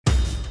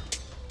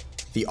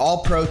The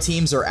All-Pro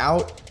teams are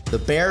out, the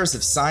Bears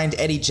have signed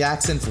Eddie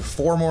Jackson for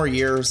 4 more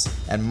years,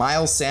 and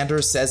Miles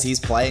Sanders says he's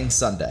playing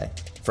Sunday.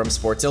 From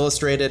Sports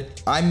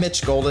Illustrated, I'm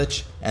Mitch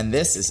Goldich, and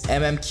this is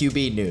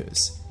MMQB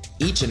News.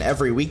 Each and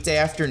every weekday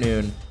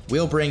afternoon,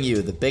 we'll bring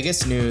you the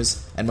biggest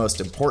news and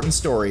most important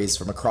stories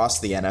from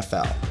across the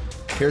NFL.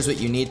 Here's what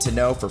you need to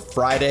know for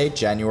Friday,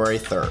 January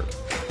 3rd.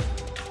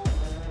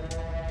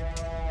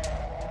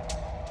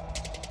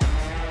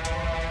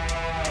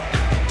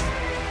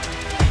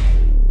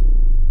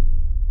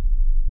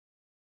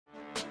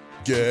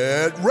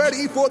 Get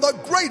ready for the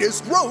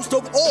greatest roast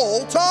of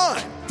all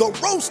time, the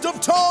Roast of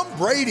Tom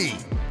Brady,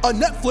 a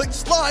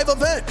Netflix live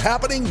event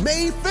happening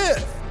May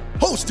 5th.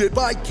 Hosted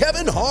by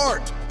Kevin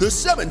Hart, the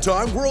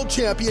 7-time world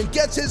champion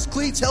gets his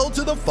cleats held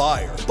to the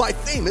fire by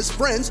famous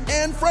friends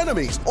and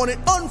frenemies on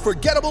an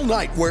unforgettable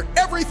night where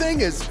everything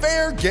is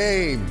fair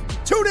game.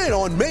 Tune in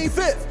on May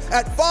 5th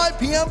at 5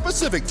 p.m.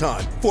 Pacific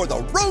time for the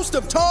Roast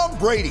of Tom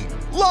Brady,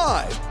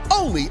 live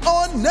only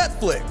on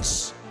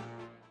Netflix.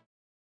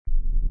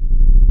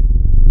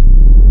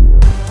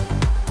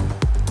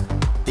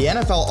 The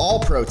NFL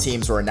All-Pro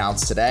teams were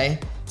announced today.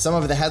 Some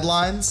of the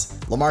headlines: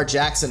 Lamar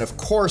Jackson, of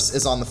course,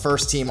 is on the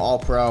first team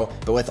All-Pro,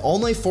 but with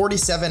only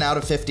 47 out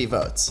of 50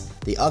 votes.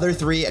 The other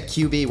 3 at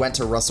QB went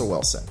to Russell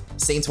Wilson.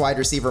 Saints wide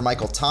receiver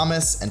Michael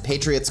Thomas and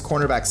Patriots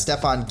cornerback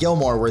Stephon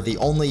Gilmore were the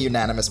only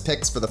unanimous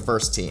picks for the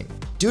first team.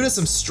 Due to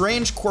some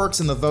strange quirks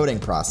in the voting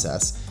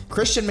process,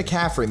 Christian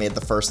McCaffrey made the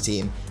first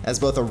team as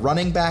both a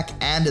running back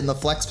and in the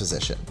flex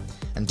position,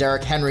 and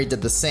Derrick Henry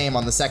did the same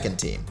on the second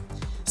team.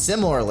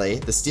 Similarly,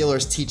 the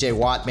Steelers' TJ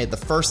Watt made the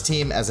first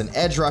team as an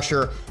edge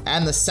rusher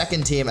and the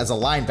second team as a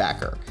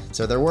linebacker,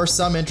 so there were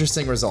some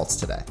interesting results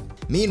today.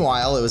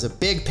 Meanwhile, it was a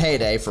big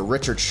payday for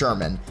Richard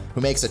Sherman,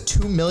 who makes a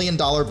 $2 million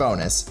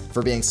bonus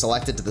for being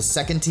selected to the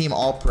second team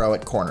All-Pro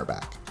at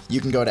cornerback. You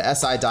can go to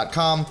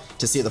SI.com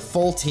to see the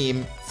full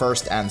team,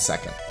 first and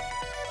second.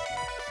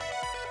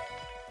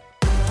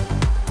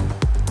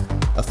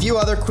 A few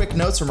other quick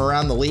notes from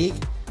around the league.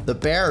 The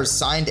Bears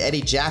signed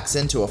Eddie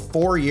Jackson to a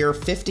 4-year,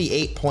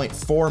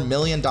 $58.4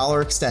 million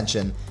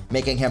extension,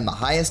 making him the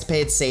highest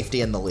paid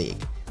safety in the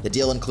league. The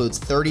deal includes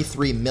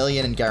 $33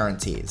 million in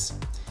guarantees.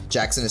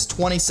 Jackson is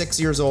 26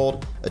 years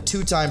old, a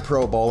 2-time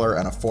Pro Bowler,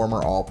 and a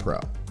former All-Pro.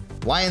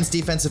 Lions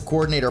defensive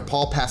coordinator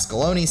Paul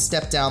Pasqualoni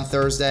stepped down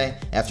Thursday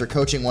after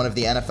coaching one of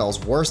the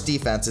NFL's worst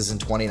defenses in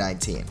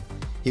 2019.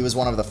 He was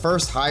one of the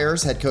first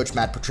hires head coach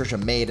Matt Patricia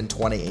made in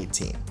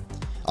 2018.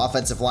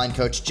 Offensive line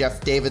coach Jeff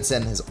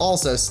Davidson has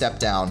also stepped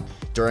down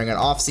during an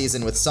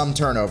offseason with some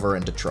turnover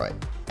in Detroit.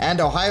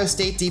 And Ohio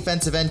State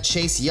defensive end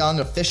Chase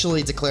Young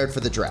officially declared for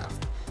the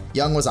draft.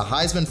 Young was a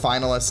Heisman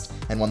finalist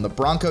and won the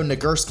Bronco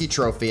Nagurski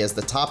Trophy as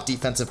the top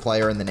defensive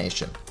player in the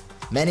nation.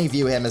 Many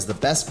view him as the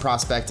best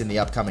prospect in the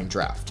upcoming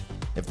draft.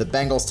 If the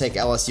Bengals take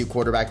LSU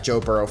quarterback Joe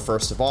Burrow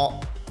first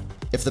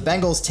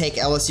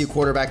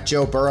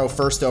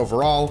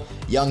overall,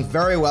 Young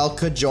very well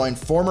could join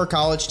former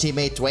college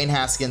teammate Dwayne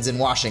Haskins in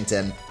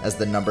Washington as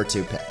the number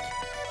 2 pick.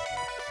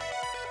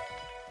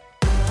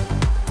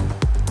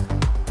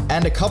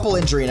 And a couple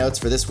injury notes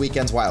for this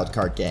weekend's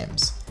wildcard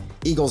games.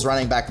 Eagles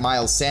running back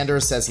Miles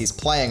Sanders says he's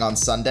playing on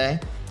Sunday.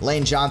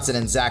 Lane Johnson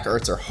and Zach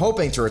Ertz are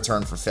hoping to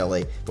return for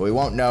Philly, but we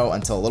won't know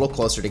until a little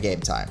closer to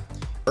game time.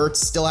 Ertz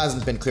still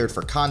hasn't been cleared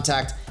for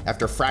contact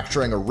after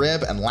fracturing a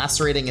rib and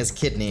lacerating his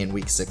kidney in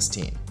Week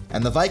 16.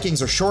 And the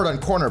Vikings are short on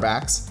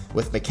cornerbacks,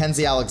 with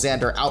Mackenzie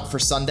Alexander out for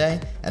Sunday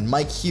and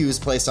Mike Hughes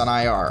placed on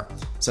IR.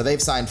 So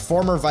they've signed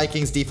former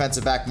Vikings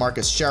defensive back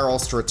Marcus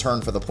Sherrills to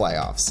return for the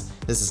playoffs.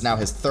 This is now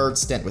his 3rd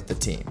stint with the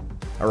team.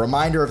 A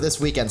reminder of this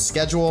weekend's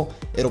schedule: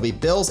 it'll be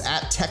Bills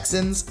at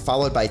Texans,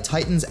 followed by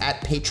Titans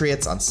at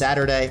Patriots on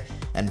Saturday,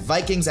 and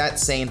Vikings at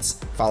Saints,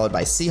 followed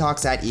by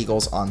Seahawks at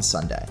Eagles on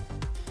Sunday.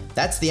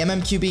 That's the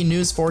MMQB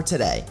news for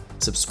today.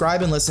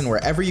 Subscribe and listen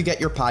wherever you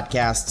get your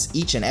podcasts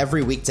each and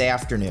every weekday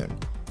afternoon.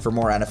 For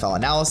more NFL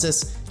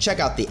analysis, check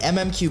out the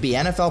MMQB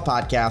NFL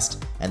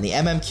podcast and the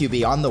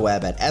MMQB on the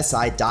web at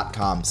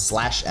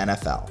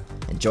si.com/NFL.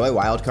 Enjoy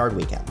Wildcard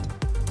Weekend.